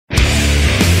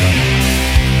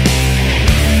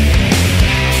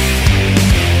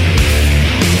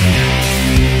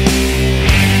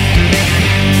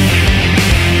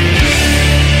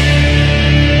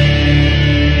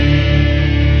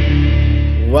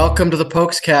Welcome to the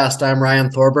Pokescast. I'm Ryan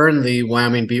Thorburn, the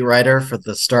Wyoming beat writer for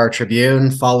the Star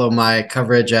Tribune. Follow my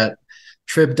coverage at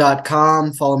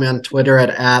trib.com. Follow me on Twitter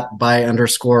at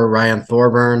by_Ryan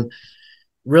Thorburn.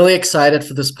 Really excited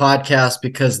for this podcast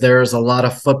because there's a lot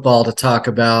of football to talk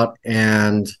about.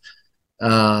 And,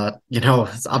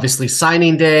 it's obviously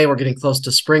signing day. We're getting close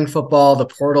to spring football. The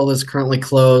portal is currently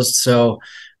closed. So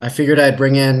I figured I'd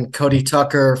bring in Cody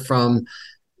Tucker from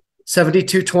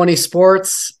 7220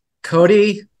 Sports.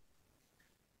 Cody,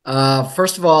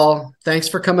 first of all, thanks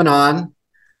for coming on.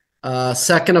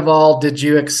 Second of all, did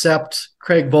you accept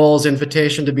Craig Bohl's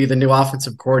invitation to be the new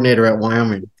offensive coordinator at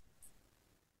Wyoming?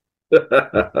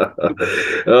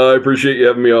 I appreciate you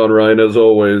having me on, Ryan, as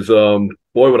always.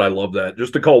 Boy, would I love that.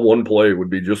 Just to call one play would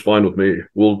be just fine with me.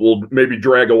 We'll maybe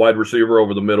drag a wide receiver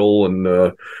over the middle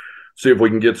and see if we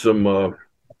can get some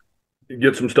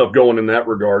stuff going in that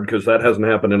regard, because that hasn't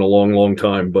happened in a long, long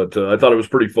time. But I thought it was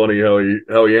pretty funny how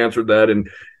he answered that. And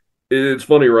it's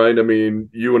funny, Ryan. I mean,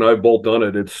 you and I have both done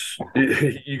it.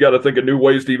 You got to think of new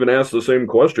ways to even ask the same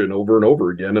question over and over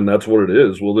again, and that's what it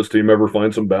is. Will this team ever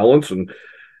find some balance and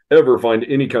ever find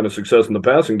any kind of success in the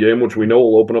passing game, which we know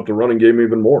will open up the running game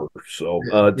even more? So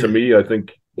to me, I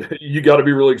think you got to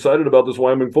be really excited about this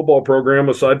Wyoming football program.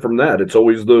 Aside from that, it's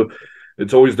always the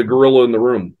gorilla in the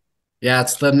room. Yeah,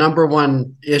 it's the number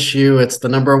one issue. It's the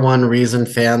number one reason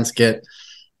fans get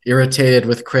irritated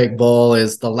with Craig Bohl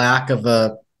is the lack of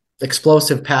a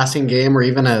explosive passing game or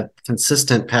even a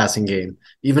consistent passing game,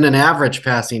 even an average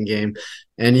passing game.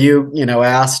 And you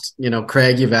asked,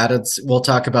 Craig, you've added, we'll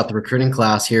talk about the recruiting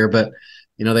class here, but,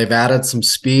 they've added some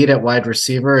speed at wide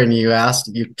receiver, and you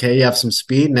asked, you have some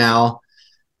speed now.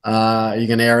 Are you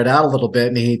going to air it out a little bit?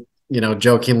 And he,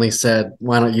 jokingly said,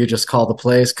 why don't you just call the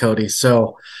plays, Cody?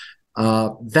 So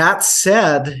that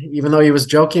said, even though he was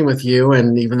joking with you,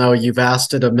 and even though you've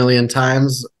asked it a million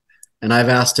times and I've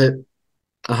asked it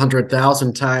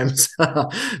 100,000 times,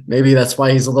 maybe that's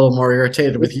why he's a little more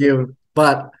irritated with you.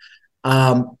 But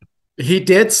he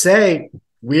did say,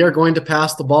 we are going to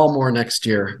pass the ball more next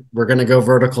year. We're going to go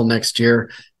vertical next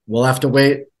year. We'll have to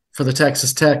wait for the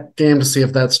Texas Tech game to see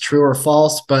if that's true or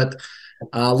false. But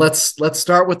let's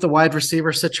start with the wide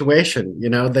receiver situation.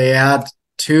 They add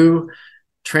two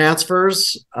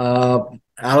transfers out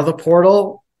of the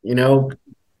portal.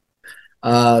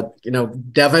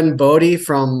 Devin Bodie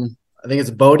from, I think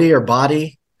it's Bodie or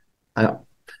Body, from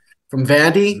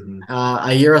Vandy.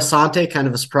 Ayer Asante, kind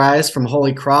of a surprise, from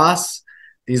Holy Cross.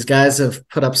 These guys have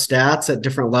put up stats at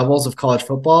different levels of college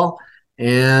football,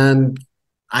 and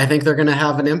I think they're going to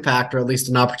have an impact, or at least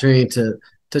an opportunity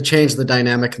to change the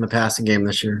dynamic in the passing game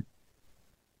this year.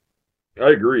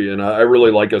 I agree, and I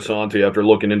really like Asante after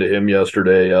looking into him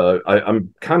yesterday.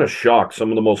 I'm kind of shocked. Some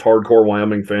of the most hardcore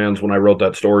Wyoming fans, when I wrote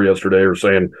that story yesterday, are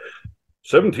saying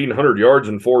 1,700 yards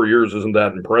in 4 years isn't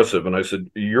that impressive. And I said,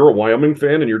 you're a Wyoming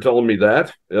fan and you're telling me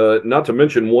that? Not to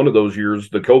mention one of those years,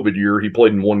 the COVID year, he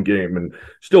played in one game and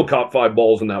still caught 5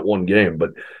 balls in that one game.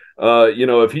 But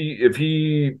if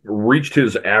he reached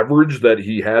his average that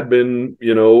he had been,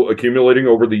 accumulating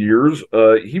over the years,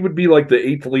 he would be like the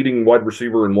 8th leading wide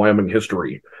receiver in Wyoming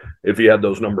history if he had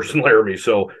those numbers in Laramie.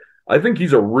 So I think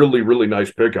he's a really, really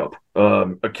nice pickup.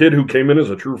 A kid who came in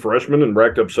as a true freshman and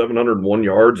racked up 701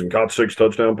 yards and caught 6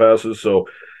 touchdown passes. So,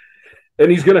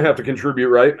 and he's going to have to contribute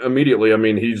right immediately. I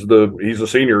mean, he's a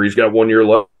senior. He's got 1 year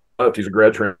left. He's a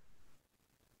grad transfer.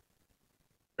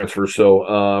 So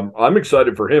I'm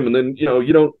excited for him. And then,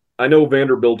 I know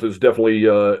Vanderbilt is definitely,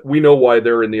 we know why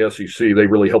they're in the SEC. They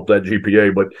really helped that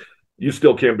GPA, but you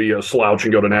still can't be a slouch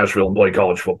and go to Nashville and play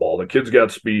college football. The kid's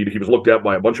got speed. He was looked at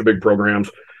by a bunch of big programs.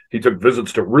 He took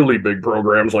visits to really big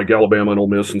programs like Alabama and Ole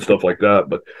Miss and stuff like that.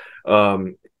 But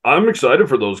I'm excited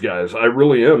for those guys. I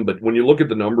really am. But when you look at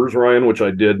the numbers, Ryan, which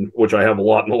I have a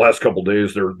lot in the last couple of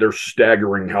days, they're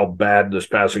staggering how bad this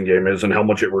passing game is and how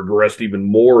much it regressed even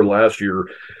more last year.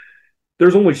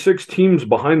 There's only 6 teams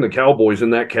behind the Cowboys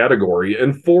in that category,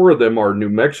 and 4 of them are New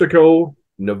Mexico,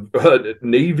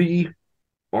 Navy,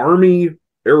 Army,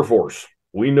 Air Force.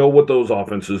 We know what those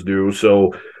offenses do,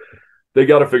 so they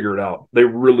got to figure it out. They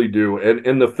really do.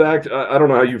 And the fact, I don't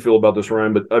know how you feel about this,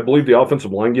 Ryan, but I believe the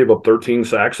offensive line gave up 13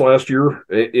 sacks last year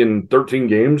in 13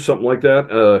 games, something like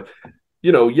that.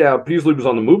 Peasley was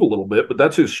on the move a little bit, but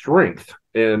that's his strength.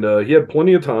 And he had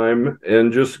plenty of time,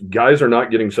 and just guys are not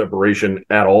getting separation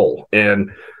at all.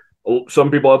 And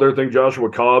some people out there think Joshua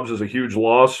Cobbs is a huge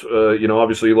loss.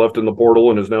 Obviously he left in the portal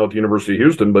and is now at the University of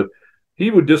Houston, but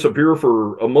he would disappear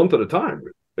for a month at a time.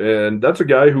 And that's a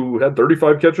guy who had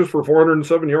 35 catches for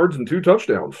 407 yards and 2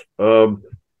 touchdowns.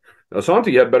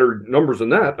 Asante had better numbers than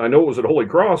that. I know it was at Holy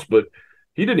Cross, but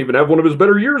he didn't even have one of his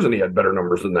better years, and he had better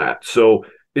numbers than that. So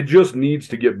It just needs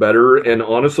to get better. And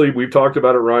honestly, we've talked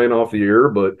about it, Ryan, off the air,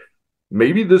 but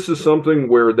maybe this is something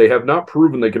where they have not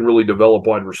proven they can really develop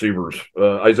wide receivers.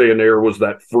 Isaiah Nair was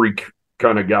that freak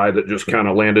kind of guy that just kind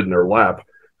of landed in their lap.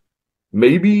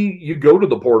 Maybe you go to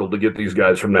the portal to get these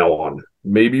guys from now on.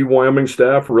 Maybe Wyoming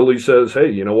staff really says,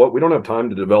 hey, you know what? We don't have time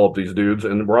to develop these dudes.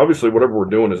 And we're obviously, whatever we're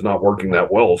doing is not working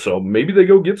that well. So maybe they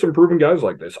go get some proven guys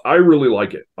like this. I really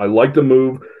like it. I like the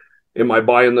move. Am I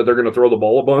buying that they're going to throw the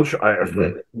ball a bunch?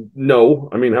 No.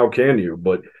 I mean, how can you?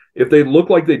 But if they look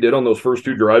like they did on those first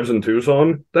 2 drives in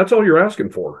Tucson, that's all you're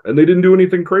asking for. And they didn't do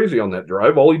anything crazy on that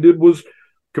drive. All he did was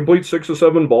complete 6 or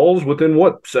 7 balls within,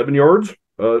 7 yards?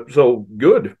 So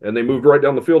good. And they moved right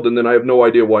down the field. And then I have no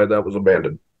idea why that was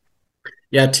abandoned.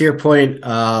 Yeah, to your point,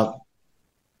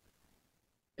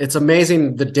 it's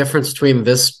amazing the difference between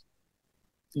this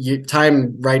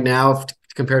time right now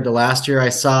compared to last year. I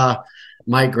saw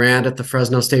Mike Grant at the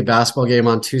Fresno State basketball game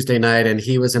on Tuesday night, and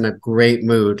he was in a great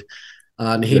mood.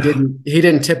 And he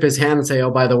didn't tip his hand and say,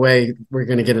 oh, by the way, we're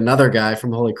going to get another guy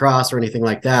from Holy Cross or anything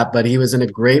like that. But he was in a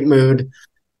great mood.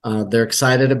 They're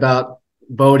excited about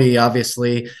Bodie,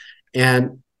 obviously.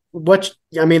 And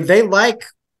they like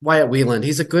Wyatt Wieland.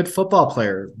 He's a good football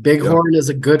player. Bighorn is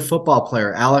a good football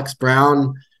player. Alex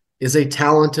Brown is a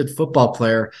talented football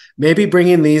player. Maybe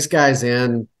bringing these guys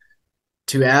in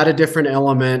to add a different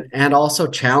element and also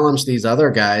challenge these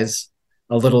other guys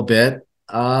a little bit.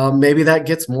 Maybe that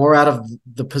gets more out of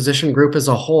the position group as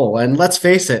a whole. And let's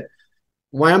face it,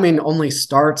 Wyoming only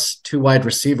starts 2 wide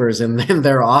receivers in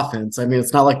their offense. I mean,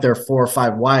 it's not like they're 4 or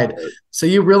 5 wide. So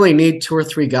you really need 2 or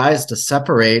 3 guys to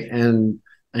separate and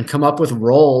come up with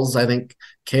roles. I think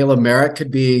Caleb Merritt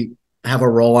could have a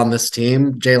role on this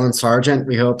team. Jalen Sargent,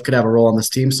 we hope, could have a role on this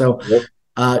team. So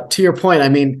to your point, I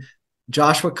mean,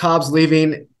 Joshua Cobb's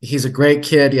leaving. He's a great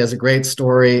kid. He has a great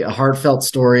story, a heartfelt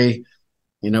story,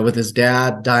 with his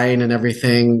dad dying and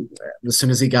everything. As soon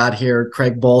as he got here,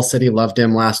 Craig Bohl said he loved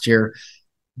him last year.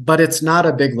 But it's not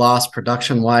a big loss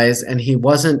production-wise, and he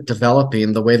wasn't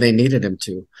developing the way they needed him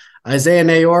to. Isaiah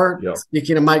Nayor,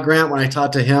 speaking of Mike Grant, when I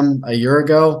talked to him a year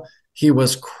ago, he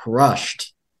was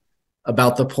crushed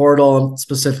about the portal and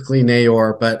specifically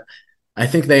Nayor. But I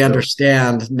think they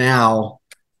understand now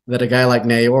that a guy like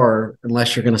Nayor,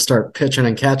 unless you're going to start pitching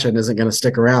and catching, isn't going to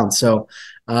stick around. So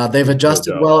they've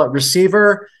adjusted well at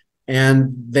receiver,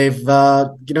 and they've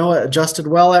adjusted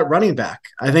well at running back.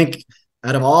 I think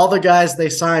out of all the guys they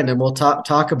signed, and we'll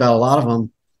talk about a lot of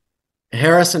them,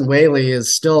 Harrison Whaley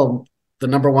is still the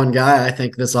number 1 guy, I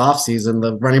think, this offseason,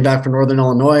 the running back for Northern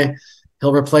Illinois.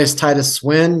 He'll replace Titus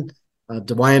Swin.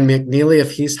 DeWyan McNeely,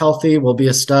 if he's healthy, will be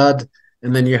a stud.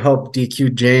 And then you hope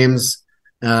DQ James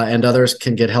and others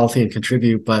can get healthy and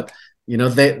contribute. But,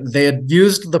 they had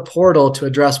used the portal to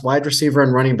address wide receiver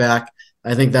and running back.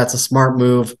 I think that's a smart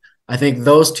move. I think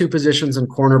those 2 positions in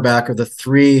cornerback are the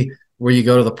 3 where you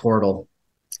go to the portal.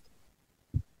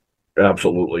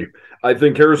 Absolutely. I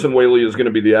think Harrison Whaley is going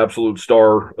to be the absolute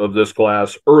star of this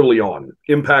class early on,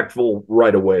 impactful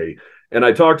right away. And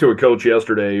I talked to a coach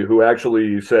yesterday who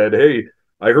actually said, hey,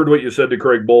 I heard what you said to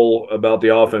Craig Bohl about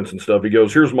the offense and stuff. He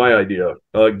goes, here's my idea.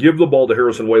 Give the ball to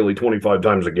Harrison Whaley 25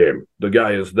 times a game. The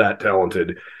guy is that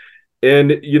talented.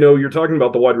 And, you're talking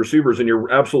about the wide receivers, and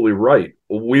you're absolutely right.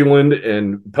 Wieland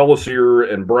and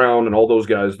Pellissier and Brown and all those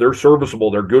guys, they're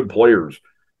serviceable. They're good players.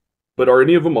 But are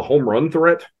any of them a home run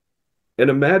threat? And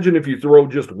imagine if you throw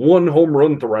just 1 home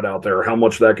run threat out there, how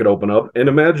much that could open up. And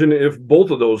imagine if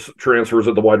both of those transfers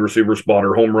at the wide receiver spot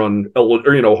are home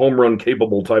run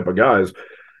capable type of guys.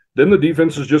 Then the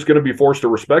defense is just going to be forced to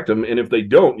respect them. And if they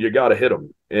don't, you got to hit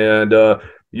them. And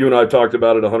you and I have talked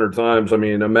about it 100 times. I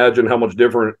mean, imagine how much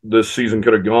different this season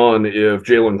could have gone if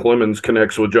Jalen Clemens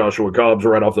connects with Joshua Cobbs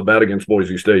right off the bat against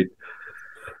Boise State.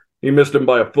 He missed him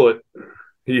by a foot.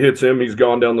 He hits him, he's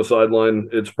gone down the sideline.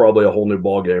 It's probably a whole new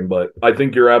ball game. But I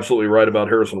think you're absolutely right about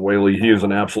Harrison Whaley. He is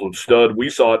an absolute stud. We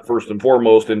saw it first and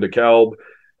foremost in DeKalb.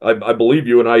 I believe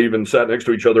you and I even sat next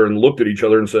to each other and looked at each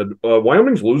other and said,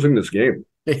 Wyoming's losing this game.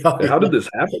 How did this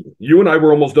happen? You and I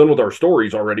were almost done with our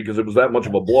stories already because it was that much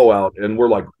of a blowout. And we're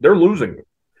like, they're losing.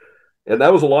 And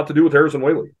that was a lot to do with Harrison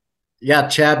Whaley. Yeah,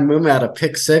 Chad Moom had a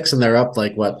pick 6, and they're up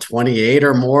 28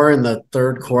 or more in the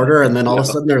third quarter, and then all of a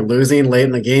sudden they're losing late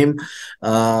in the game.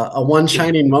 A one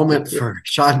shining moment for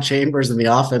Sean Chambers and the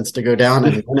offense to go down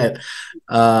and win it,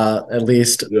 at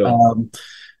least.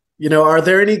 Yeah. Are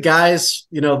there any guys,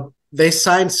 they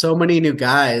signed so many new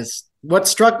guys. What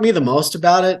struck me the most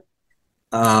about it,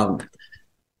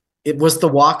 it was the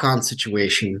walk-on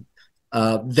situation.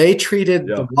 They treated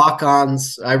the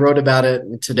walk-ons, I wrote about it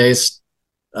in today's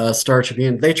Star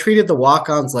Tribune. They treated the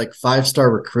walk-ons like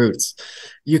 5-star recruits.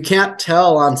 You can't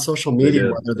tell on social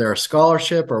media whether they're a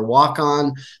scholarship or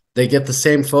walk-on. They get the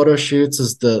same photo shoots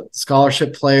as the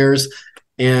scholarship players.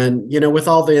 And, with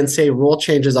all the NCAA rule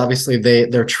changes, obviously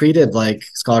they're treated like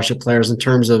scholarship players in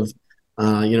terms of,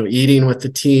 eating with the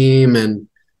team.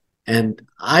 And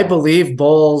I believe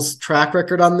Bull's track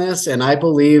record on this. And I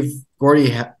believe Gordie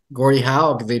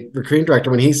Haug, the recruiting director,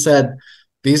 when he said,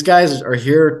 these guys are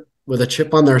here with a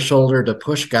chip on their shoulder to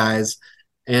push guys.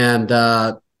 And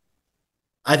I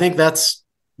think that's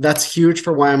huge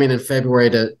for Wyoming in February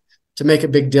to make a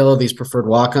big deal of these preferred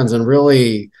walk-ons and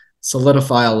really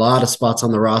solidify a lot of spots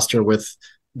on the roster with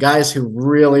guys who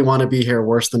really want to be here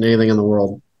worse than anything in the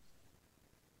world.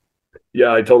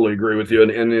 Yeah, I totally agree with you.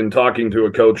 And in talking to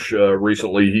a coach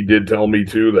recently, he did tell me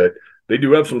too that they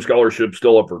do have some scholarships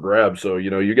still up for grabs. So,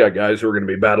 you got guys who are going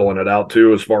to be battling it out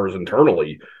too, as far as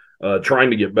internally trying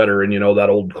to get better. And, that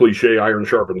old cliche, iron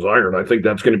sharpens iron. I think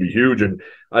that's going to be huge. And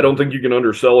I don't think you can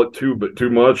undersell it too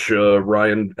much,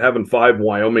 Ryan. Having 5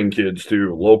 Wyoming kids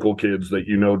too, local kids that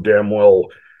damn well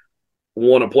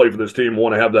want to play for this team,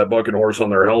 want to have that bucking horse on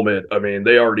their helmet. I mean,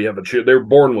 they already have a chip. They're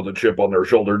born with a chip on their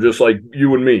shoulder, just like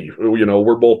you and me.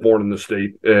 We're both born in this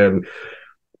state, and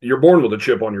you're born with a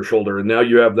chip on your shoulder. And now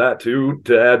you have that too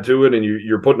to add to it, and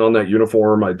you're putting on that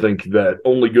uniform. I think that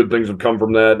only good things have come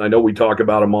from that. And I know we talk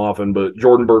about him often, but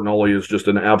Jordan Bertinelli is just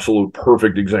an absolute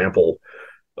perfect example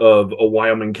of a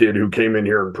Wyoming kid who came in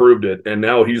here and proved it. And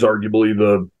now he's arguably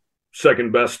the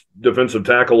second best defensive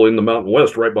tackle in the Mountain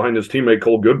West, right behind his teammate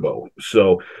Cole Goodbow.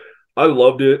 So I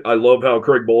loved it. I love how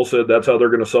Craig Bohl said that's how they're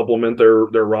going to supplement their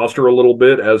roster a little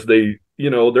bit as they,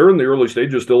 they're in the early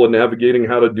stages still of navigating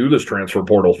how to do this transfer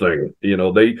portal thing.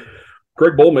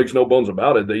 Craig Bohl makes no bones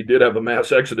about it. They did have a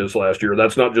mass exodus last year.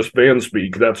 That's not just fan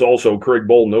speak. That's also Craig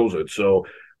Bohl knows it. So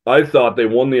I thought they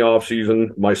won the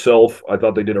offseason myself. I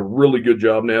thought they did a really good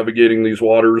job navigating these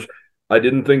waters. I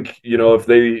didn't think,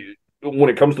 when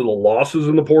it comes to the losses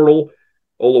in the portal,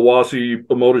 Oluwasi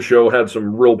Omotosho had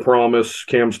some real promise.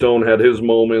 Cam Stone had his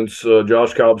moments.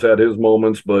 Josh Cobbs had his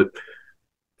moments. But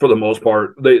for the most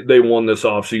part, they won this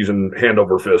offseason hand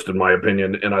over fist, in my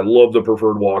opinion. And I love the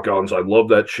preferred walk-ons. I love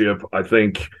that chip. I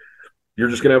think you're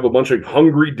just going to have a bunch of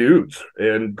hungry dudes.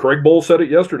 And Craig Bohl said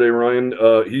it yesterday,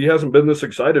 Ryan. He hasn't been this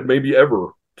excited maybe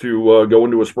ever to go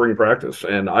into a spring practice.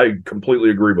 And I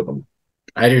completely agree with him.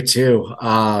 I do too.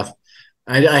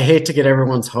 I hate to get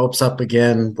everyone's hopes up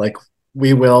again, like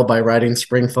we will by writing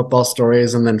spring football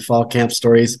stories and then fall camp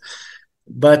stories.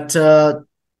 But, there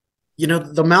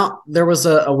was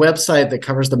a website that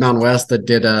covers the Mountain West that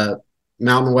did a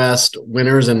Mountain West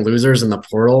winners and losers in the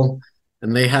portal.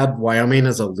 And they had Wyoming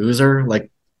as a loser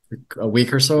like a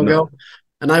week or so ago.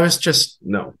 And I was just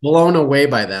blown away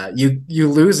by that. You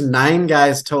lose 9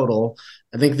 guys total.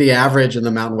 I think the average in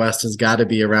the Mountain West has got to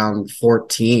be around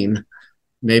 14.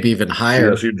 Maybe even higher.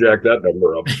 Yes, you jack that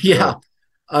number up. Yeah.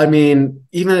 I mean,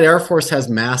 even Air Force has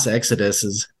mass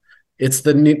exoduses. It's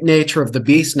the nature of the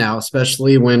beast now,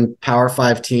 especially when Power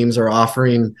 5 teams are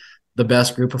offering the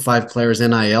best group of 5 players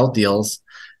NIL deals.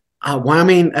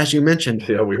 Wyoming, as you mentioned.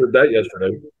 Yeah, we heard that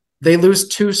yesterday. They lose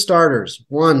 2 starters.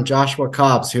 One, Joshua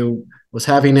Cobbs, who was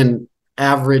having an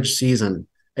average season,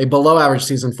 a below average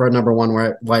season for a number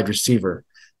 1 wide receiver,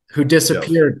 who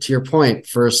disappeared, to your point,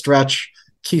 for a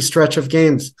key stretch of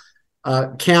games.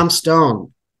 Cam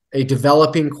Stone, a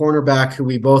developing cornerback who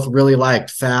we both really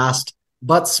liked, fast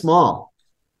but small.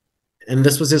 And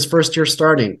this was his first year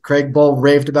starting. Craig Bohl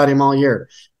raved about him all year.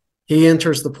 He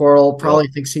enters the portal, probably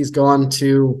thinks he's going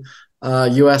to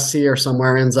USC or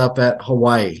somewhere, ends up at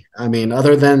Hawaii. I mean,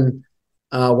 other than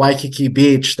Waikiki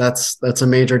Beach, that's a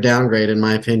major downgrade in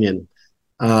my opinion.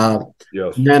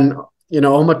 Yes. And then,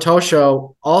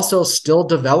 Omotosho also still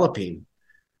developing.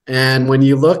 And when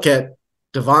you look at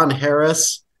Devon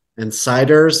Harris and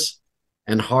Siders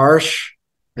and Harsh,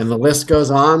 and the list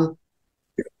goes on,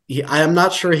 I am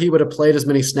not sure he would have played as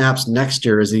many snaps next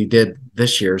year as he did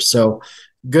this year. So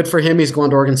good for him. He's going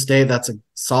to Oregon State. That's a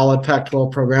solid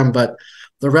Pac-12 program. But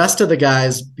the rest of the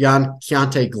guys, beyond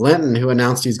Keontae Glinton, who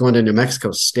announced he's going to New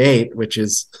Mexico State, which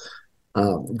is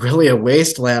really a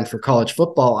wasteland for college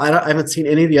football. I haven't seen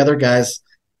any of the other guys,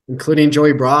 including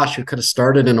Joey Brosh, who could have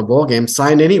started in a bowl game,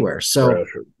 signed anywhere. So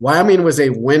Wyoming was a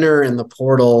winner in the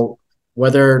portal,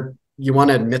 whether you want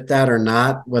to admit that or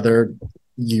not, whether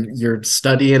you're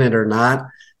studying it or not.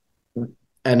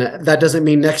 And that doesn't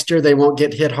mean next year they won't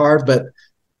get hit hard, but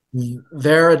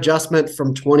their adjustment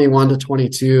from 21 to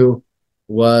 22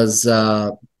 was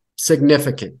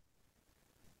significant.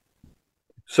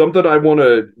 Something I want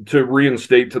to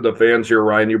reinstate to the fans here,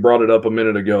 Ryan, you brought it up a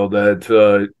minute ago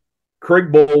that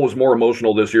Craig Bohl was more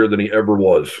emotional this year than he ever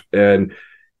was. And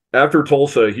after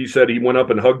Tulsa, he said he went up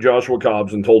and hugged Joshua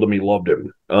Cobbs and told him he loved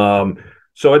him.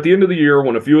 So at the end of the year,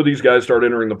 when a few of these guys start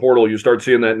entering the portal, you start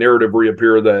seeing that narrative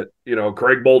reappear that,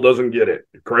 Craig Bohl doesn't get it.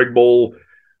 Craig Bohl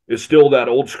is still that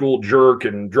old school jerk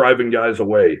and driving guys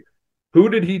away. Who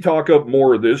did he talk up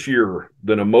more this year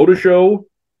than a Mota Show?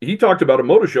 He talked about a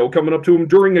Mota Show coming up to him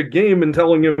during a game and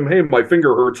telling him, hey, my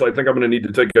finger hurts. I think I'm going to need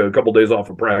to take a couple days off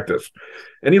of practice.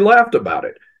 And he laughed about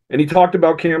it. And he talked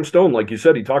about Cam Stone, like you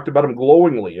said. He talked about him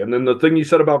glowingly. And then the thing he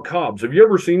said about Cobbs. Have you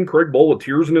ever seen Craig Bohl with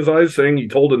tears in his eyes saying he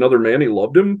told another man he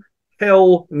loved him?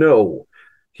 Hell no.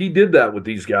 He did that with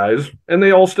these guys, and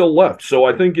they all still left. So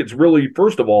I think it's really,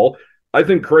 first of all, I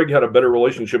think Craig had a better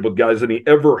relationship with guys than he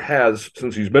ever has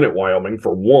since he's been at Wyoming,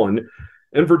 for one.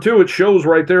 And for two, it shows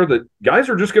right there that guys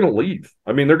are just going to leave.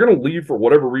 I mean, they're going to leave for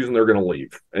whatever reason they're going to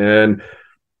leave. And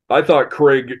I thought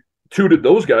Craig tooted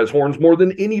those guys' horns more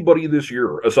than anybody this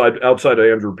year, outside of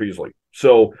Andrew Peasley.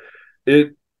 So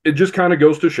it just kind of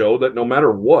goes to show that no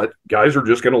matter what, guys are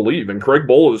just going to leave. And Craig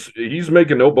Bohl he's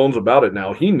making no bones about it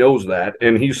now. He knows that,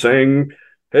 and he's saying,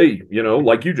 hey,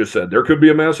 like you just said, there could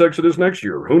be a mass exodus next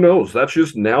year. Who knows? That's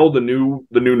just now the new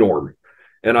norm.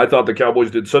 And I thought the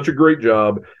Cowboys did such a great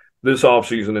job this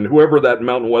offseason, and whoever that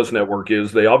Mountain West network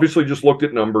is, they obviously just looked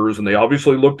at numbers, and they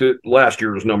obviously looked at last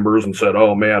year's numbers and said,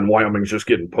 oh, man, Wyoming's just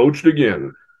getting poached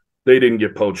again. They didn't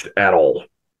get poached at all.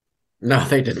 No,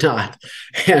 they did not.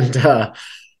 And, I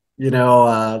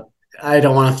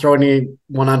don't want to throw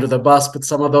anyone under the bus, but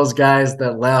some of those guys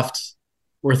that left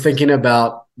were thinking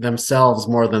about themselves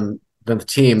more than the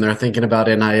team. They're thinking about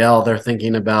NIL. They're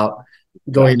thinking about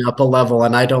going up a level,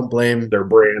 and I don't blame their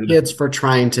brand kids for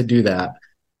trying to do that.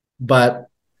 But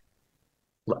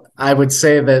I would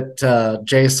say that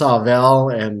Jay Sawvell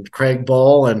and Craig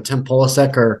Bohl and Tim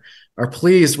Polasek are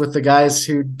pleased with the guys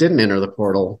who didn't enter the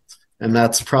portal. And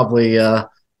that's probably I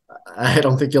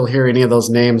don't think you'll hear any of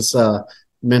those names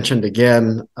mentioned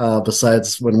again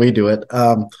besides when we do it.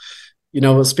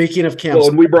 Speaking of camps. Well,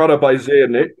 and we brought up Isaiah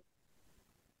Nayer.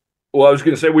 Well, I was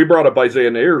going to say we brought up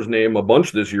Isaiah Nayer's name a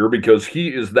bunch this year because he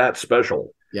is that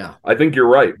special. Yeah. I think you're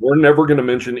right. We're never going to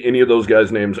mention any of those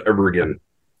guys' names ever again.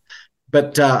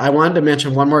 But I wanted to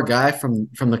mention one more guy from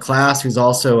the class who's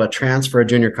also a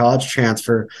junior college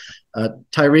transfer,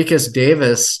 Tyrekus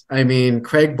Davis. I mean,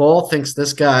 Craig Bohl thinks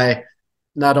this guy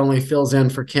not only fills in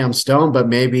for Cam Stone, but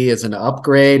maybe is an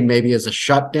upgrade, maybe as a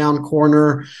shutdown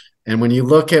corner. And when you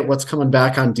look at what's coming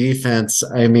back on defense,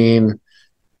 I mean,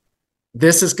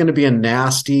 this is going to be a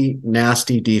nasty,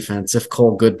 nasty defense if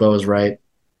Cole Goodbow is right.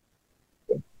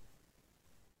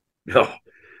 No,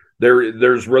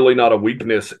 there's really not a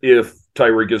weakness if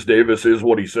Tyrekus Davis is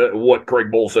what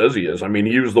Craig Bohl says he is. I mean,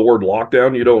 he used the word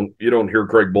lockdown. You don't hear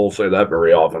Craig Bohl say that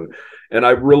very often. And I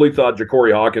really thought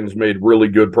Ja'Cory Hawkins made really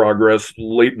good progress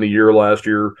late in the year last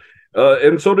year.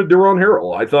 And so did Deron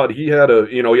Harrell. I thought he had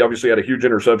he obviously had a huge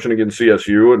interception against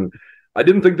CSU, and I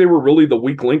didn't think they were really the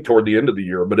weak link toward the end of the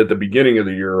year, but at the beginning of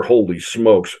the year, holy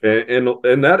smokes. And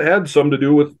that had some to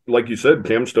do with, like you said,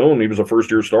 Cam Stone. He was a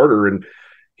first-year starter, and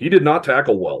he did not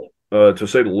tackle well, to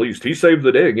say the least. He saved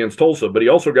the day against Tulsa, but he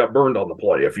also got burned on the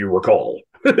play, if you recall.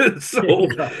 So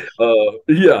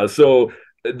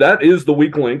that is the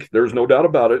weak link. There's no doubt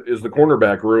about it, is the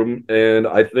cornerback room. And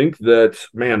I think that,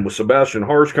 man, with Sebastian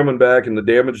Harsh coming back and the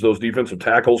damage those defensive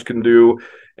tackles can do,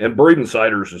 and Braden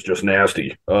Siders is just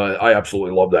nasty. I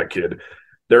absolutely love that kid.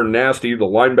 They're nasty. The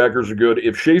linebackers are good.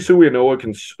 If Shea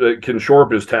Suianoa can shore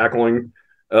up his tackling,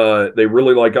 they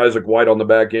really like Isaac White on the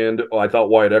back end. I thought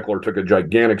Wyatt Eckler took a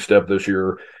gigantic step this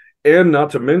year. And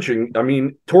not to mention, I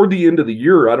mean, toward the end of the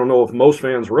year, I don't know if most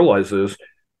fans realize this,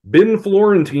 Ben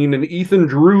Florentine and Ethan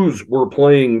Drews were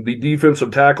playing the defensive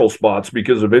tackle spots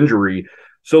because of injury.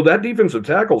 So that defensive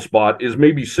tackle spot is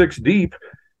maybe 6 deep.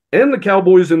 And the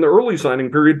Cowboys in the early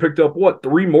signing period picked up,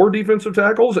 3 more defensive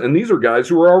tackles? And these are guys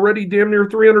who are already damn near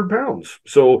 300 pounds.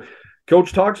 So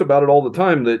Coach talks about it all the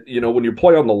time that, when you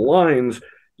play on the lines,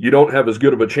 you don't have as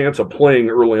good of a chance of playing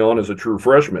early on as a true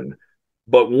freshman.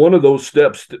 But one of those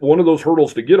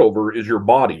hurdles to get over is your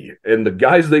body. And the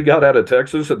guys they got out of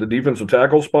Texas at the defensive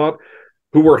tackle spot,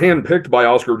 who were handpicked by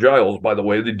Oscar Giles, by the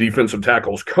way, the defensive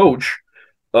tackles coach,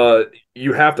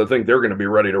 you have to think they're going to be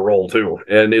ready to roll too.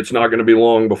 And it's not going to be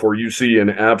long before you see an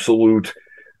absolute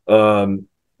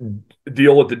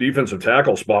deal at the defensive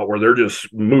tackle spot where they're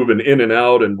just moving in and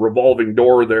out and revolving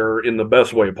door there in the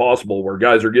best way possible, where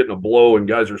guys are getting a blow and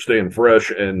guys are staying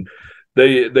fresh, and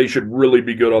they should really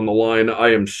be good on the line.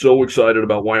 I am so excited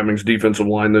about Wyoming's defensive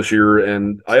line this year,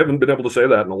 and I haven't been able to say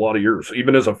that in a lot of years,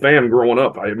 even as a fan growing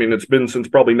up. I mean, it's been since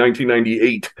probably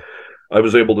 1998 I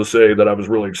was able to say that I was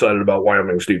really excited about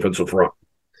Wyoming's defensive front.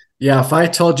 Yeah, if I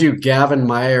told you Gavin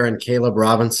Meyer and Caleb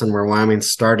Robinson were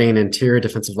Wyoming's starting interior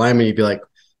defensive linemen, you'd be like,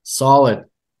 solid.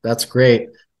 That's great.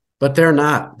 But they're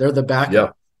not. They're the backup. Yeah.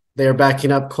 They are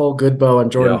backing up Cole Goodbow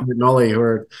and Jordan Bertinoli, who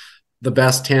are the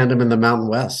best tandem in the Mountain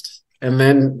West. And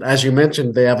then, as you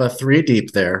mentioned, they have a 3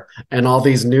 deep there and all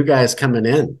these new guys coming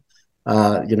in.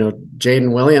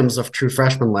 Jaden Williams, a true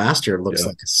freshman last year, looks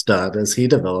like a stud as he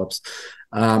develops.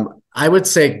 I would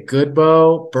say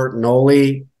Goodbow,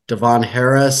 Bertinoli, Devon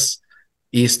Harris,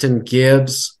 Easton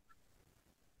Gibbs,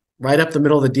 right up the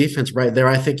middle of the defense, right there.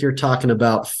 I think you're talking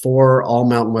about 4 all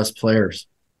Mountain West players.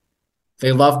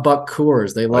 They love Buck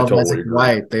Coors. They love Isaac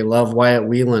White. They love Wyatt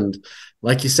Wieland.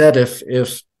 Like you said, if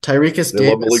Tyreek Davis,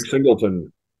 love Malik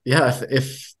Singleton. Yeah,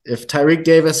 if Tyreek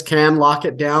Davis can lock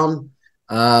it down,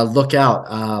 look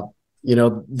out.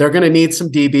 They're going to need some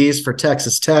DBs for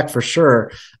Texas Tech for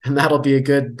sure, and that'll be a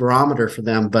good barometer for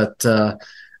them. But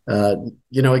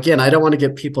again, I don't want to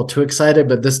get people too excited,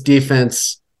 but this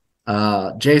defense,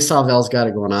 Jay Sawvel's got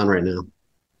it going on right now.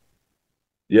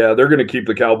 Yeah, they're going to keep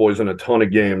the Cowboys in a ton of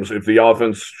games. If the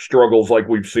offense struggles like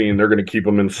we've seen, they're going to keep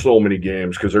them in so many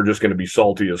games because they're just going to be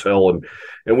salty as hell.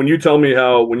 And when you tell me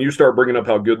when you start bringing up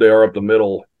how good they are up the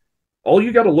middle, all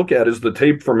you got to look at is the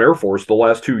tape from Air Force the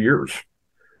last 2 years.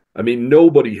 I mean,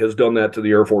 nobody has done that to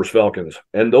the Air Force Falcons.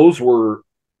 And those were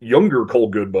younger Cole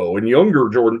Goodbow and younger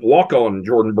walk-on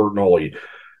Jordan Bertinoli.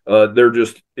 They're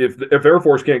just if Air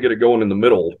Force can't get it going in the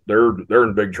middle, they're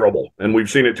in big trouble. And we've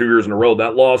seen it 2 years in a row.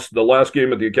 That loss, the last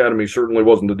game at the Academy, certainly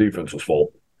wasn't the defense's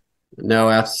fault. No,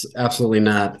 absolutely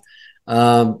not.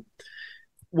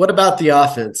 What about the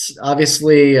offense?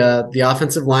 Obviously, the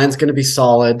offensive line is going to be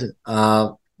solid. I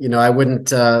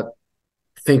wouldn't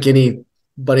think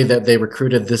anybody that they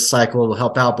recruited this cycle will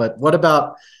help out. But what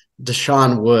about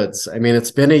Deshaun Woods? I mean,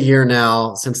 it's been a year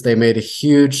now since they made a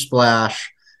huge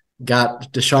splash.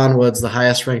 Got Deshaun Woods, the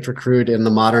highest ranked recruit in the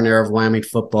modern era of Wyoming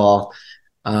football.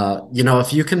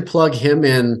 If you can plug him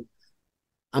in,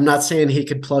 I'm not saying he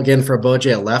could plug in for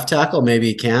Boje at left tackle. Maybe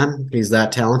he can. He's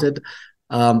that talented.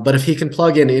 But if he can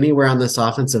plug in anywhere on this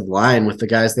offensive line with the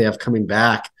guys they have coming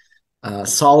back,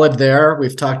 solid there.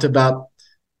 We've talked about,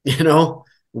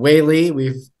 Whaley.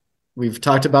 We've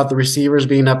talked about the receivers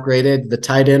being upgraded. The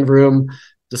tight end room,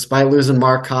 despite losing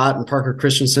Marcotte and Parker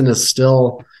Christensen, is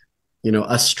still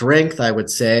a strength, I would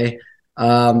say.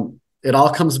 It all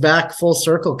comes back full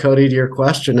circle, Cody, to your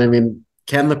question. I mean,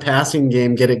 can the passing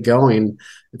game get it going?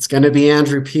 It's going to be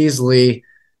Andrew Peasley.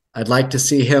 I'd like to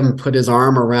see him put his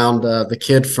arm around the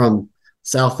kid from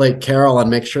South Lake Carroll and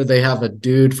make sure they have a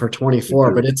dude for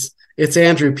 24. But it's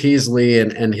Andrew Peasley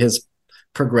and his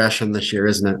progression this year,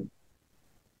 isn't it?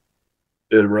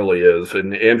 It really is.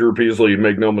 And Andrew Peasley,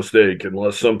 make no mistake,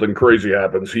 unless something crazy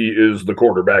happens, he is the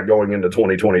quarterback going into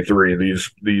 2023.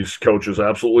 These coaches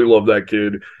absolutely love that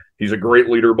kid. He's a great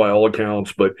leader by all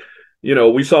accounts. But,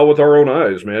 we saw with our own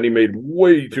eyes, man, he made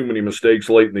way too many mistakes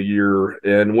late in the year.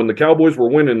 And when the Cowboys were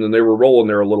winning and they were rolling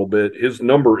there a little bit, his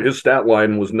stat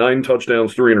line was 9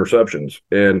 touchdowns, 3 interceptions.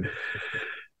 And,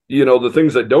 the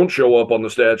things that don't show up on the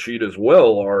stat sheet as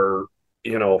well are,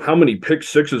 how many pick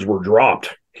sixes were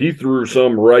dropped. He threw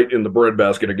some right in the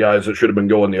breadbasket of guys that should have been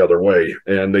going the other way,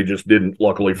 and they just didn't,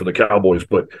 luckily for the Cowboys.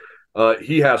 But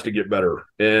he has to get better.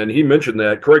 And he mentioned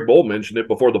that. Craig Bohl mentioned it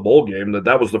before the bowl game,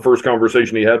 that was the first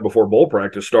conversation he had before bowl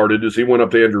practice started, is he went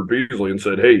up to Andrew Peasley and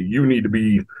said, hey, you need to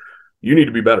be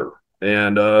better.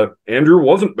 And Andrew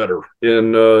wasn't better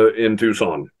in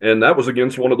Tucson, and that was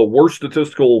against one of the worst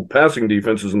statistical passing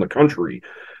defenses in the country.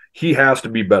 He has to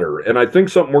be better. And I think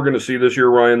something we're going to see this year,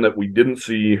 Ryan, that we didn't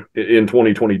see in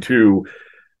 2022,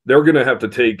 they're going to have to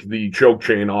take the choke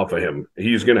chain off of him.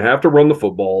 He's going to have to run the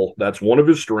football. That's one of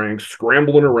his strengths,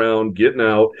 scrambling around, getting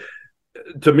out.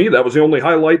 To me, that was the only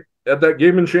highlight at that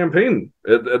game in Champaign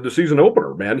at the season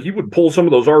opener, man. He would pull some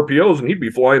of those RPOs and he'd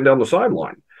be flying down the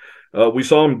sideline. We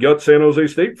saw him gut San Jose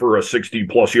State for a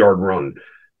 60-plus yard run.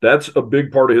 That's a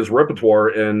big part of his repertoire,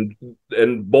 and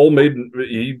Bohl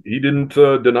he didn't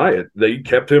deny it. They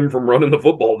kept him from running the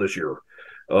football this year.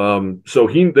 So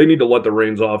they need to let the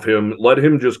reins off him, let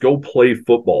him just go play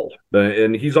football.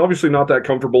 And he's obviously not that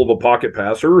comfortable of a pocket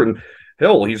passer. And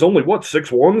hell, he's only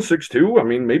 6'1", 6'2". I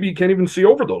mean, maybe he can't even see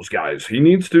over those guys. He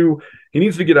needs to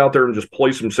get out there and just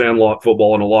play some sandlot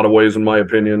football in a lot of ways, in my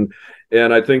opinion.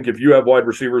 And I think if you have wide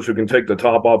receivers who can take the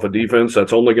top off of defense,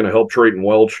 that's only going to help Trayton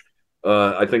Welch.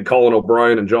 I think Colin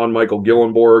O'Brien and John Michael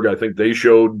Gillenborg, I think they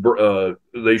showed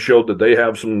that they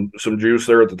have some juice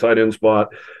there at the tight end spot.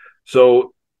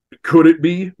 So Could it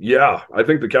be? Yeah, I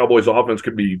think the Cowboys' offense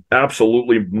could be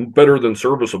absolutely better than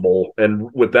serviceable,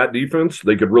 and with that defense,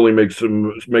 they could really make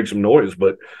some noise.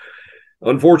 But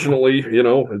unfortunately,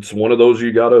 it's one of those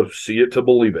you got to see it to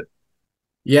believe it.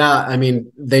 Yeah, I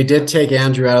mean, they did take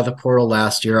Andrew out of the portal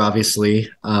last year. Obviously,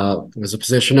 it was a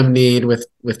position of need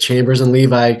with Chambers and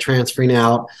Levi transferring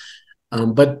out.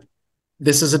 But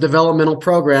this is a developmental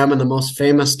program, and the most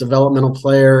famous developmental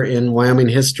player in Wyoming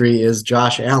history is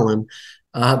Josh Allen.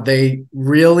 They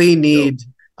really Yep. need,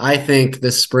 I think,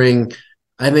 this spring.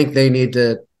 I think they need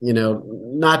to,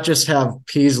 not just have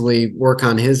Peasley work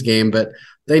on his game, but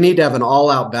they need to have an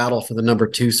all-out battle for the number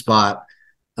 2 spot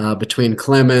between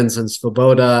Clemens and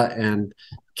Svoboda and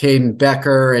Caden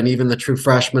Becker and even the true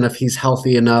freshman if he's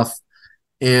healthy enough.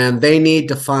 And they need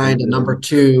to find a number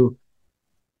 2,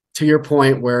 to your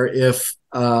point, where if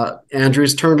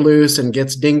Andrews turned loose and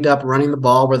gets dinged up running the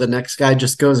ball, where the next guy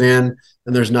just goes in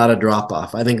and there's not a drop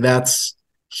off. I think that's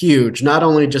huge, not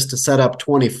only just to set up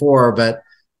 24, but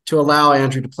to allow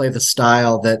Andrew to play the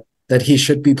style that he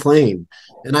should be playing.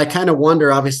 And I kind of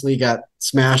wonder, obviously, he got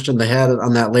smashed in the head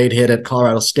on that late hit at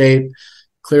Colorado State,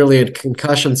 clearly a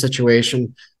concussion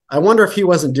situation. I wonder if he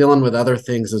wasn't dealing with other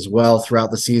things as well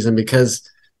throughout the season, because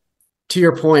to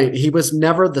your point, he was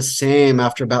never the same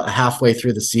after about halfway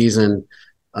through the season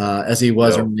as he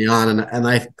was Yeah. early on. And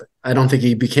I don't think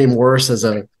he became worse as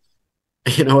at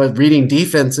reading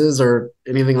defenses or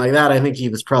anything like that. I think he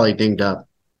was probably dinged up.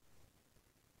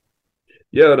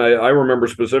 Yeah, and I remember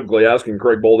specifically asking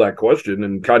Craig Bohl that question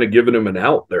and kind of giving him an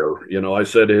out there. I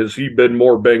said, has he been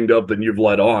more banged up than you've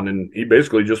let on? And he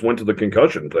basically just went to the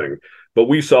concussion thing. But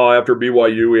we saw after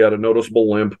BYU, he had a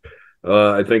noticeable limp.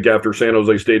 I think after San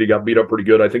Jose State, he got beat up pretty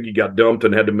good. I think he got dumped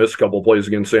and had to miss a couple of plays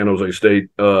against San Jose State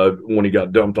when he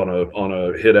got dumped on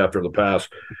a hit after the pass.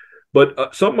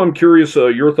 But something I'm curious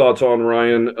your thoughts on,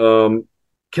 Ryan.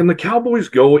 Can the Cowboys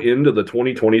go into the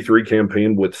 2023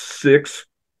 campaign with 6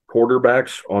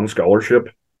 quarterbacks on scholarship?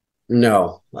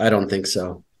 No, I don't think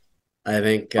so. I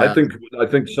think I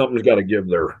think something's got to give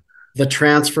there. the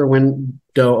transfer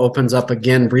window opens up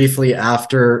again briefly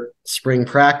after spring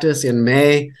practice in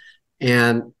May.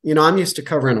 And, I'm used to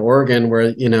covering Oregon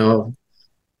where,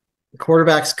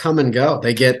 quarterbacks come and go.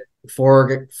 They get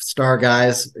 4-star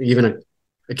guys, even an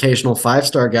occasional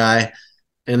 5-star guy.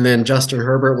 And then Justin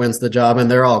Herbert wins the job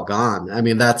and they're all gone. I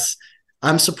mean,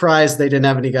 I'm surprised they didn't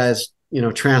have any guys,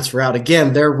 transfer out.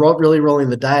 Again, they're really rolling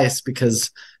the dice, because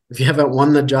if you haven't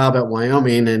won the job at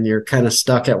Wyoming and you're kind of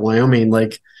stuck at Wyoming,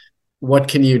 like, what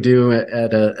can you do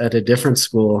at a different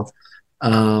school?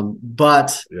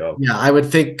 But yeah, I would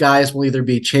think guys will either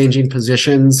be changing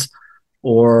positions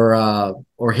or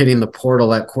hitting the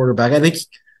portal at quarterback. I think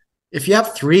if you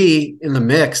have 3 in the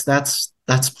mix, that's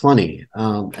plenty.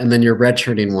 And then you're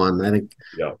redshirting 1. I think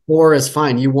 4 is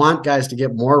fine. You want guys to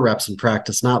get more reps in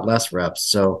practice, not less reps.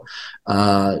 So,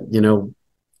 I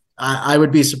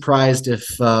would be surprised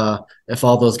if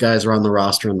all those guys are on the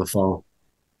roster in the fall.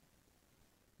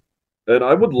 And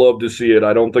I would love to see it.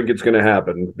 I don't think it's going to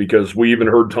happen, because we even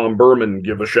heard Tom Berman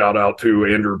give a shout out to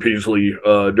Andrew Peasley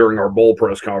during our bowl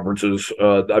press conferences.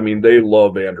 They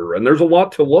love Andrew, and there's a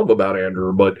lot to love about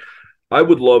Andrew, but I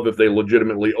would love if they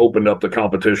legitimately opened up the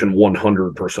competition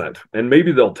 100%. And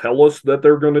maybe they'll tell us that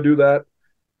they're going to do that,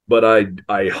 but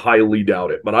I highly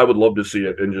doubt it. But I would love to see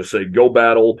it and just say, go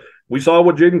battle. We saw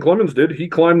what Jaden Clemens did. He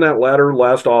climbed that ladder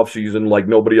last offseason like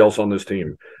nobody else on this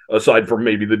team, aside from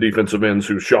maybe the defensive ends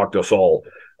who shocked us all.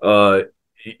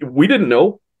 We didn't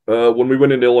know when we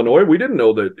went into Illinois. We didn't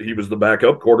know that he was the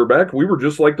backup quarterback. We were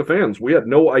just like the fans. We had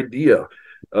no idea.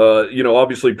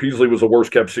 Obviously Peasley was the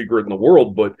worst kept secret in the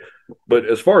world, but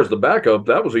as far as the backup,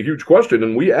 that was a huge question.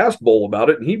 And we asked Bohl about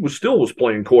it, and he was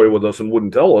playing coy with us and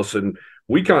wouldn't tell us. And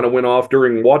we kind of went off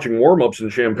during watching warmups in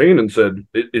Champaign and said,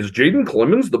 is Jaden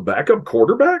Clemens the backup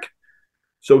quarterback?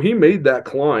 So he made that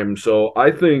climb. So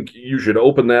I think you should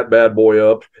open that bad boy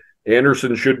up.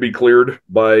 Anderson should be cleared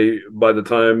by the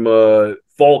time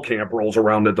fall camp rolls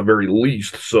around at the very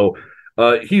least. So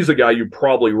he's a guy you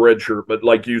probably redshirt, but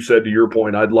like you said, to your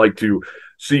point, I'd like to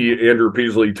see Andrew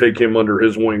Peasley take him under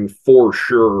his wing for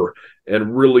sure.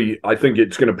 And really, I think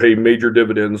it's going to pay major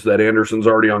dividends that Anderson's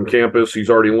already on campus.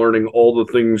 He's already learning all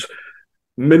the things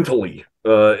mentally,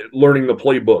 learning the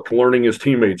playbook, learning his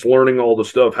teammates, learning all the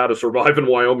stuff, how to survive in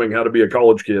Wyoming, how to be a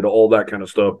college kid, all that kind of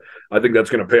stuff. I think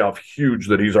that's going to pay off huge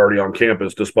that he's already on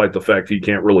campus, despite the fact he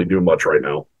can't really do much right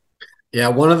now. Yeah,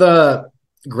 one of the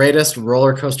greatest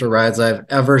roller coaster rides I've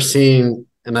ever seen,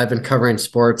 and I've been covering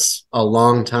sports a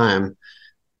long time,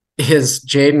 is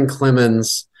Jaden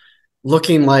Clemens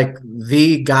looking like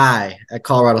the guy at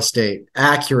Colorado State.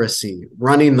 Accuracy,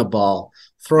 running the ball,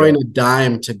 throwing a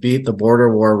dime to beat the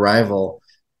border war rival.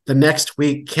 The next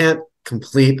week can't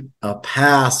complete a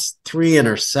pass, 3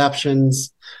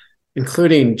 interceptions,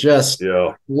 including just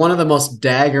one of the most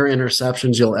dagger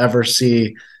interceptions you'll ever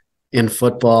see in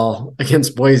football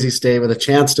against Boise State with a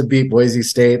chance to beat Boise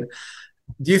State.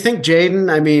 Do you think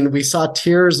Jayden, I mean, we saw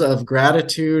tears of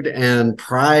gratitude and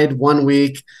pride one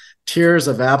week, tears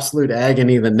of absolute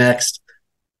agony the next.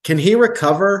 Can he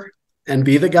recover and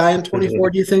be the guy in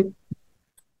 24, do you think?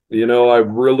 You know, I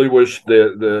really wish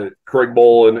that the Craig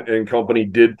Bohl and company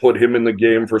did put him in the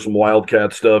game for some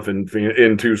Wildcat stuff in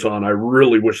Tucson. I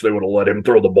really wish they would have let him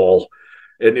throw the ball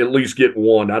and at least get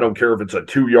one. I don't care if it's a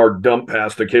 2-yard dump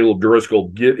pass to Caleb Driscoll.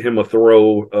 Get him a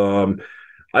throw.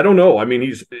 I don't know. I mean,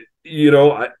 he's, you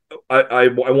know, I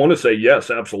want to say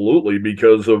yes, absolutely,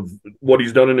 because of what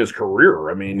he's done in his career.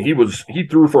 I mean, he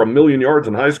threw for 1,000,000 yards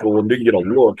in high school and didn't get a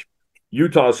look.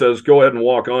 Utah says, go ahead and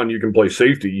walk on. You can play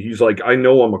safety. He's like, I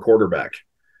know I'm a quarterback.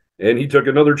 And he took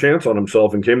another chance on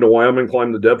himself and came to Wyoming,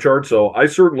 climbed the depth chart. So I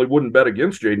certainly wouldn't bet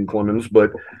against Jayden Clemons,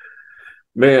 but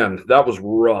man, that was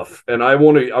rough. And I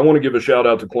want to give a shout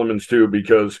out to Clemons too,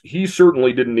 because he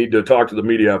certainly didn't need to talk to the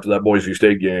media after that Boise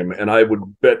State game. And I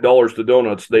would bet dollars to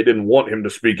donuts they didn't want him to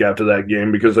speak after that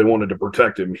game because they wanted to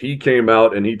protect him. He came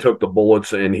out and he took the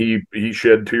bullets and he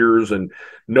shed tears, and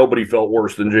nobody felt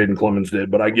worse than Jayden Clemons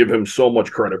did. But I give him so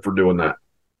much credit for doing that.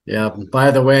 Yeah.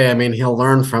 By the way, I mean, he'll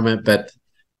learn from it, but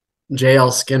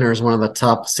JL Skinner is one of the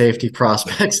top safety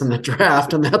prospects in the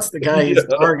draft, and that's the guy he's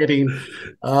targeting.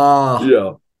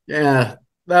 Yeah.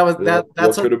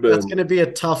 That's going to be a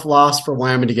tough loss for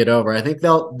Wyoming to get over. I think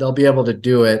they'll be able to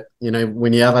do it. You know,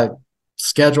 when you have a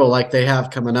schedule like they have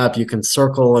coming up, you can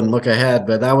circle and look ahead,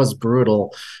 but that was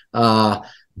brutal.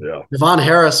 Devon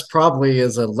Harris probably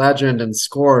is a legend and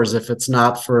scores if it's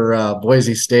not for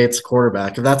Boise State's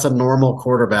quarterback. If that's a normal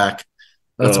quarterback,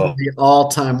 that's one of the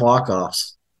all-time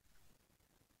walk-offs.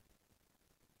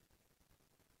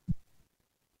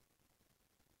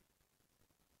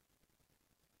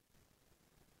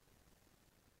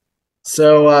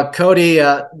 So, Cody,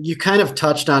 you kind of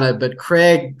touched on it, but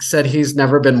Craig said he's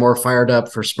never been more fired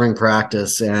up for spring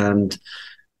practice. And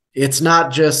it's not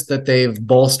just that they've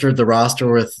bolstered the roster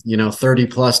with, 30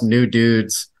 plus new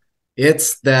dudes.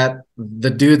 It's that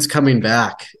the dudes coming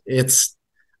back. It's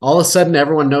all of a sudden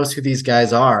everyone knows who these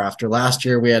guys are. After last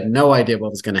year, we had no idea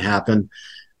what was going to happen.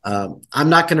 I'm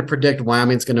not going to predict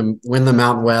Wyoming's going to win the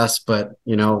Mountain West, but,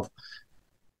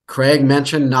 Craig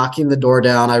mentioned knocking the door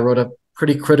down. I wrote a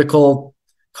pretty critical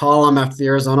column after the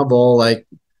Arizona Bowl, like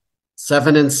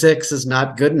 7-6 is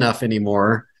not good enough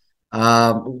anymore.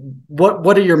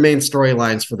 What are your main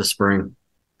storylines for the spring?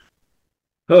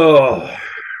 Last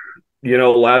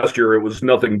year it was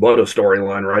nothing but a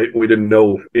storyline, right? We didn't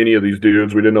know any of these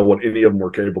dudes. We didn't know what any of them were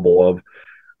capable of.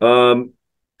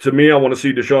 To me, I want to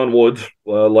see Deshaun Woods,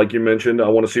 like you mentioned. I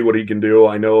want to see what he can do.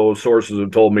 I know sources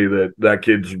have told me that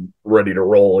kid's ready to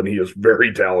roll, and he is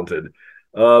very talented.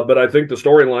 But I think the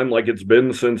storyline, like it's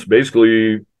been since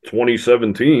basically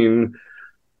 2017,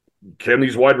 can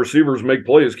these wide receivers make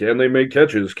plays? Can they make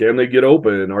catches? Can they get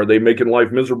open? Are they making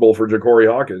life miserable for Ja'Cory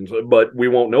Hawkins? But we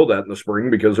won't know that in the spring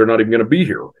because they're not even going to be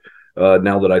here.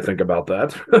 Now that I think about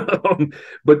that.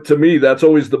 But to me, that's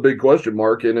always the big question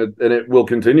mark, and it will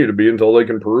continue to be until they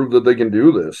can prove that they can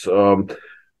do this.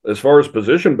 As far as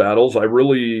position battles,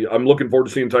 I'm looking forward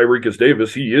to seeing Tyrekus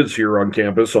Davis. He is here on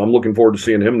campus, so I'm looking forward to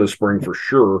seeing him this spring for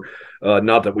sure.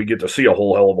 Not that we get to see a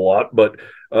whole hell of a lot, but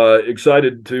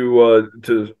excited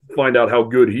to find out how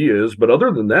good he is. But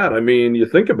other than that, I mean, you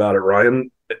think about it,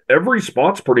 Ryan, every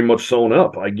spot's pretty much sewn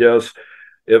up. I guess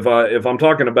if I'm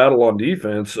talking a battle on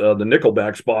defense, the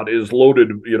nickelback spot is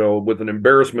loaded, with an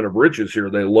embarrassment of riches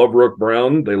here. They love Rook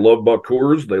Brown, they love Buck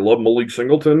Coors, they love Malik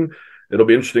Singleton. It'll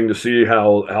be interesting to see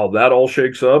how that all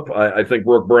shakes up. I think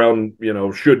Rook Brown,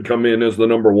 should come in as the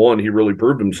number one. He really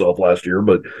proved himself last year.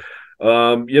 But,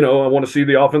 I want to see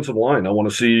the offensive line. I want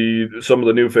to see some of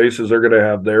the new faces they're going to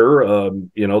have there.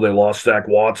 They lost Zach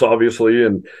Watts, obviously,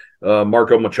 and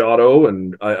Marco Machado.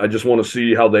 And I just want to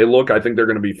see how they look. I think they're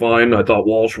going to be fine. I thought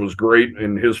Walsh was great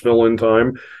in his fill-in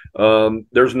time.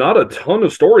 There's not a ton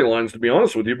of storylines, to be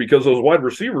honest with you, because those wide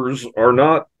receivers are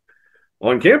not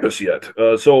on campus yet.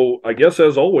 So I guess,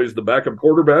 as always, the backup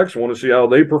quarterbacks want to see how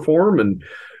they perform. And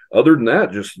other than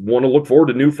that, just want to look forward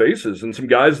to new faces and some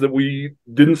guys that we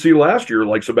didn't see last year,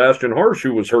 like Sebastian Harsh,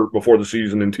 who was hurt before the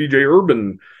season, and TJ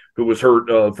Urban, who was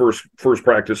hurt first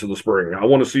practice of the spring. I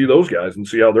want to see those guys and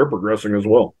see how they're progressing as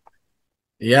well.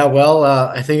 Yeah, well,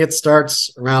 I think it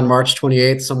starts around March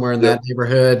 28th, somewhere in that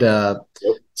neighborhood.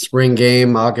 Spring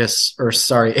game, April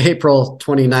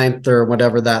 29th or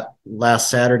whatever that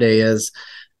last Saturday is.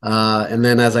 And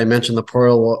then, as I mentioned, the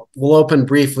portal will open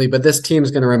briefly, but this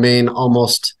team's going to remain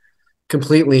almost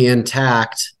completely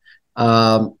intact.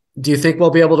 Do you think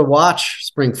we'll be able to watch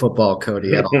spring football,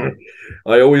 Cody, at all?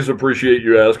 I always appreciate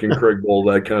you asking Craig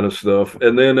Bohl that kind of stuff.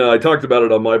 And then I talked about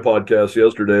it on my podcast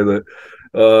yesterday that,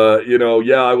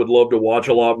 yeah, I would love to watch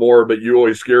a lot more, but you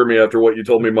always scare me after what you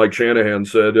told me Mike Shanahan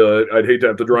said. I'd hate to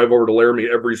have to drive over to Laramie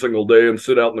every single day and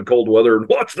sit out in the cold weather and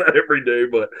watch that every day,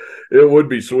 but it would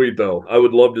be sweet, though. I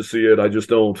would love to see it.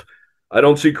 I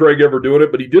don't see Craig ever doing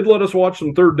it, but he did let us watch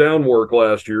some third down work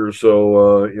last year.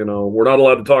 So, we're not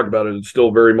allowed to talk about it. It's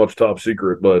still very much top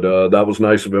secret, but that was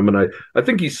nice of him. And I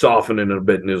think he's softening a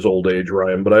bit in his old age,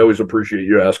 Ryan, but I always appreciate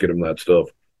you asking him that stuff.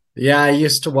 Yeah, I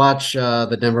used to watch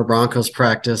the Denver Broncos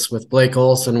practice with Blake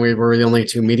Olson. We were the only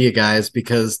two media guys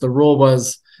because the rule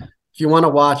was if you want to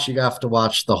watch, you have to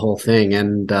watch the whole thing.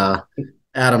 And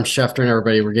Adam Schefter and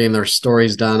everybody were getting their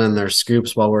stories done and their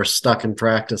scoops while we're stuck in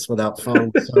practice without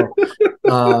phones.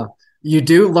 So you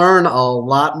do learn a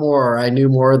lot more. I knew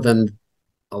more than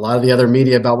a lot of the other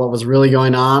media about what was really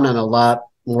going on and a lot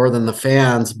more than the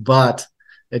fans, but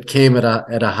it came at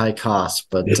a high cost.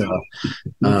 But,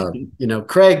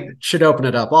 Craig should open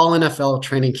it up. All NFL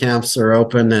training camps are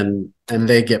open and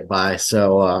they get by.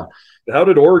 So, how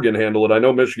did Oregon handle it? I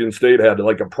know Michigan State had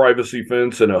like a privacy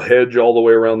fence and a hedge all the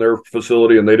way around their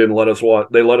facility, and they didn't let us watch.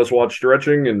 They let us watch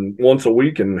stretching and once a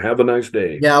week and have a nice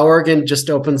day. Yeah, Oregon just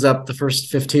opens up the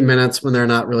first 15 minutes when they're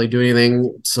not really doing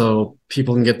anything, so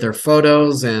people can get their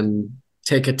photos and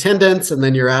take attendance, and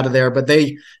then you're out of there. But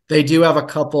they do have a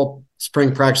couple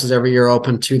spring practices every year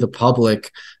open to the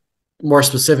public, more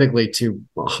specifically to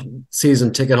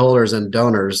season ticket holders and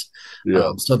donors.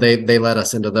 Yeah. So they let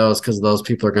us into those because those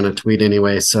people are going to tweet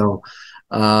anyway. So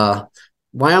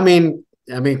Wyoming,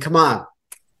 I mean, come on.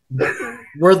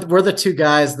 We're the two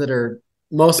guys that are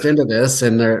most into this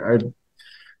and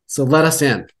so let us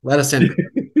in. Let us in.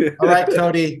 All right,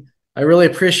 Cody. I really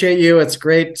appreciate you. It's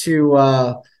great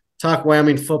to talk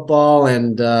Wyoming football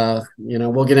and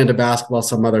we'll get into basketball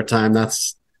some other time.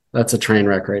 That's a train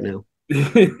wreck right now.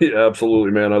 Yeah,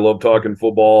 absolutely, man. I love talking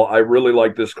football. I really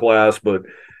like this class, but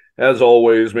as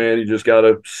always, man, you just got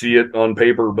to see it on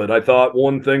paper. But I thought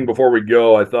one thing before we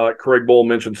go, I thought Craig Bohl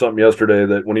mentioned something yesterday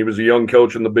that when he was a young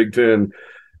coach in the Big Ten,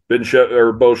 Bo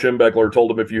Schembechler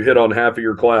told him if you hit on half of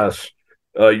your class,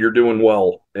 you're doing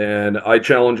well. And I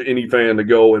challenge any fan to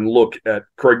go and look at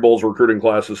Craig Bohl's recruiting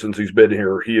classes since he's been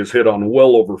here. He has hit on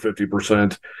well over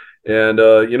 50%. And,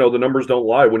 the numbers don't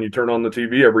lie when you turn on the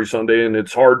TV every Sunday, and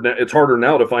it's harder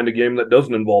now to find a game that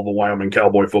doesn't involve a Wyoming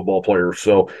Cowboy football player.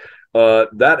 So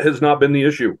that has not been the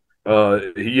issue.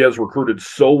 He has recruited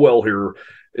so well here.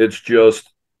 It's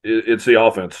just it's the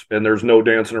offense, and there's no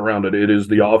dancing around it. It is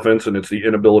the offense, and it's the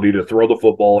inability to throw the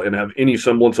football and have any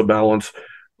semblance of balance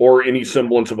or any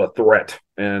semblance of a threat.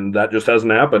 And that just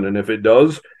hasn't happened. And if it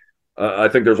does, I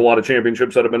think there's a lot of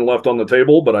championships that have been left on the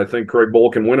table, but I think Craig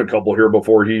Bohl can win a couple here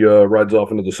before he rides off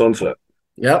into the sunset.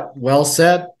 Yep. Well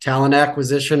said. Talent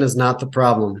acquisition is not the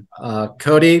problem.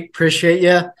 Cody, appreciate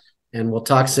you, and we'll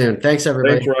talk soon. Thanks,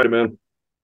 everybody. Thanks, Ryan, man.